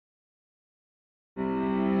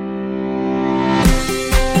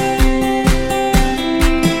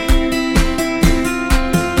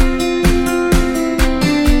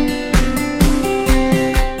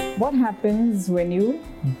when you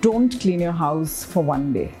don't clean your house for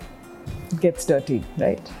one day? It gets dirty,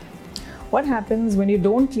 right? What happens when you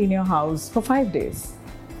don't clean your house for 5 days?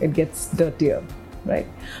 It gets dirtier, right?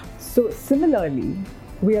 So similarly,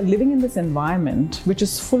 we are living in this environment which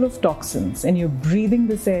is full of toxins, and you're breathing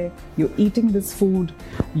this air, you're eating this food,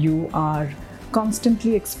 you are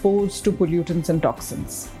constantly exposed to pollutants and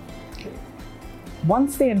toxins.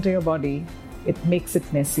 Once they enter your body, it makes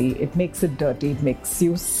it messy, it makes it dirty, it makes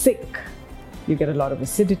you sick. You get a lot of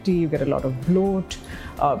acidity, you get a lot of bloat,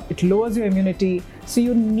 it lowers your immunity. So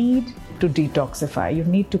you need to detoxify, you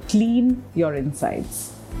need to clean your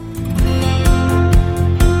insides.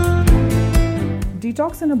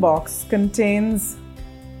 Detox in a Box contains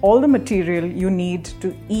all the material you need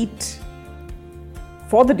to eat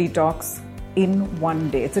for the detox in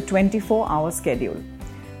one day. It's a 24-hour schedule.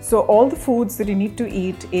 So all the foods that you need to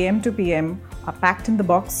eat AM to PM are packed in the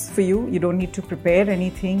box for you. You don't need to prepare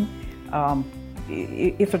anything.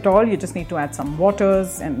 If at all, you just need to add some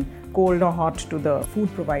waters and cold or hot to the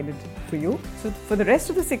food provided for you. So for the rest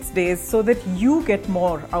of the 6 days, so that you get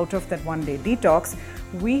more out of that one day detox,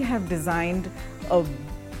 we have designed a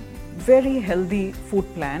very healthy food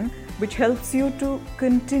plan which helps you to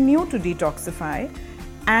continue to detoxify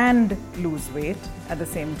and lose weight at the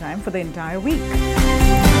same time for the entire week.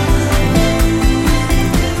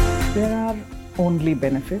 There are only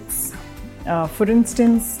benefits. For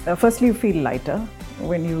instance, firstly, you feel lighter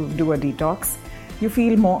when you do a detox. You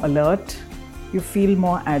feel more alert, you feel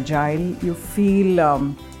more agile, you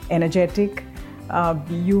feel energetic,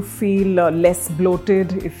 you feel less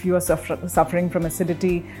bloated. If you are suffering from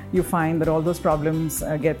acidity, you find that all those problems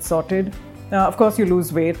get sorted. Of course, you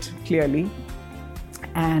lose weight, clearly.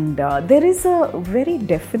 And there is a very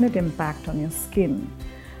definite impact on your skin.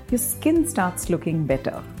 Your skin starts looking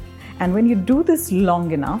better. And when you do this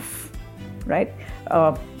long enough, right,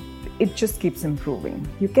 it just keeps improving.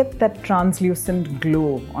 You get that translucent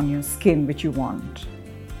glow on your skin which you want.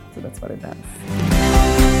 So that's what it does.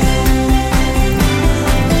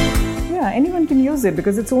 Yeah, anyone can use it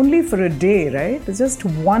because it's only for a day, right? It's just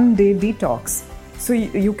one day detox. So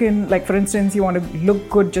you can, like for instance, you want to look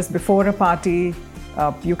good just before a party,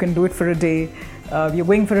 you can do it for a day. You're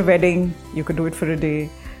going for a wedding, you could do it for a day.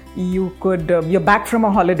 You could, you're back from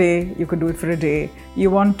a holiday, you could do it for a day. You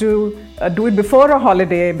want to do it before a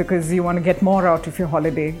holiday because you want to get more out of your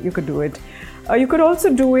holiday, you could do it. You could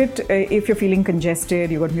also do it if you're feeling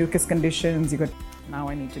congested, you got mucus conditions, now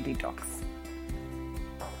I need to detox.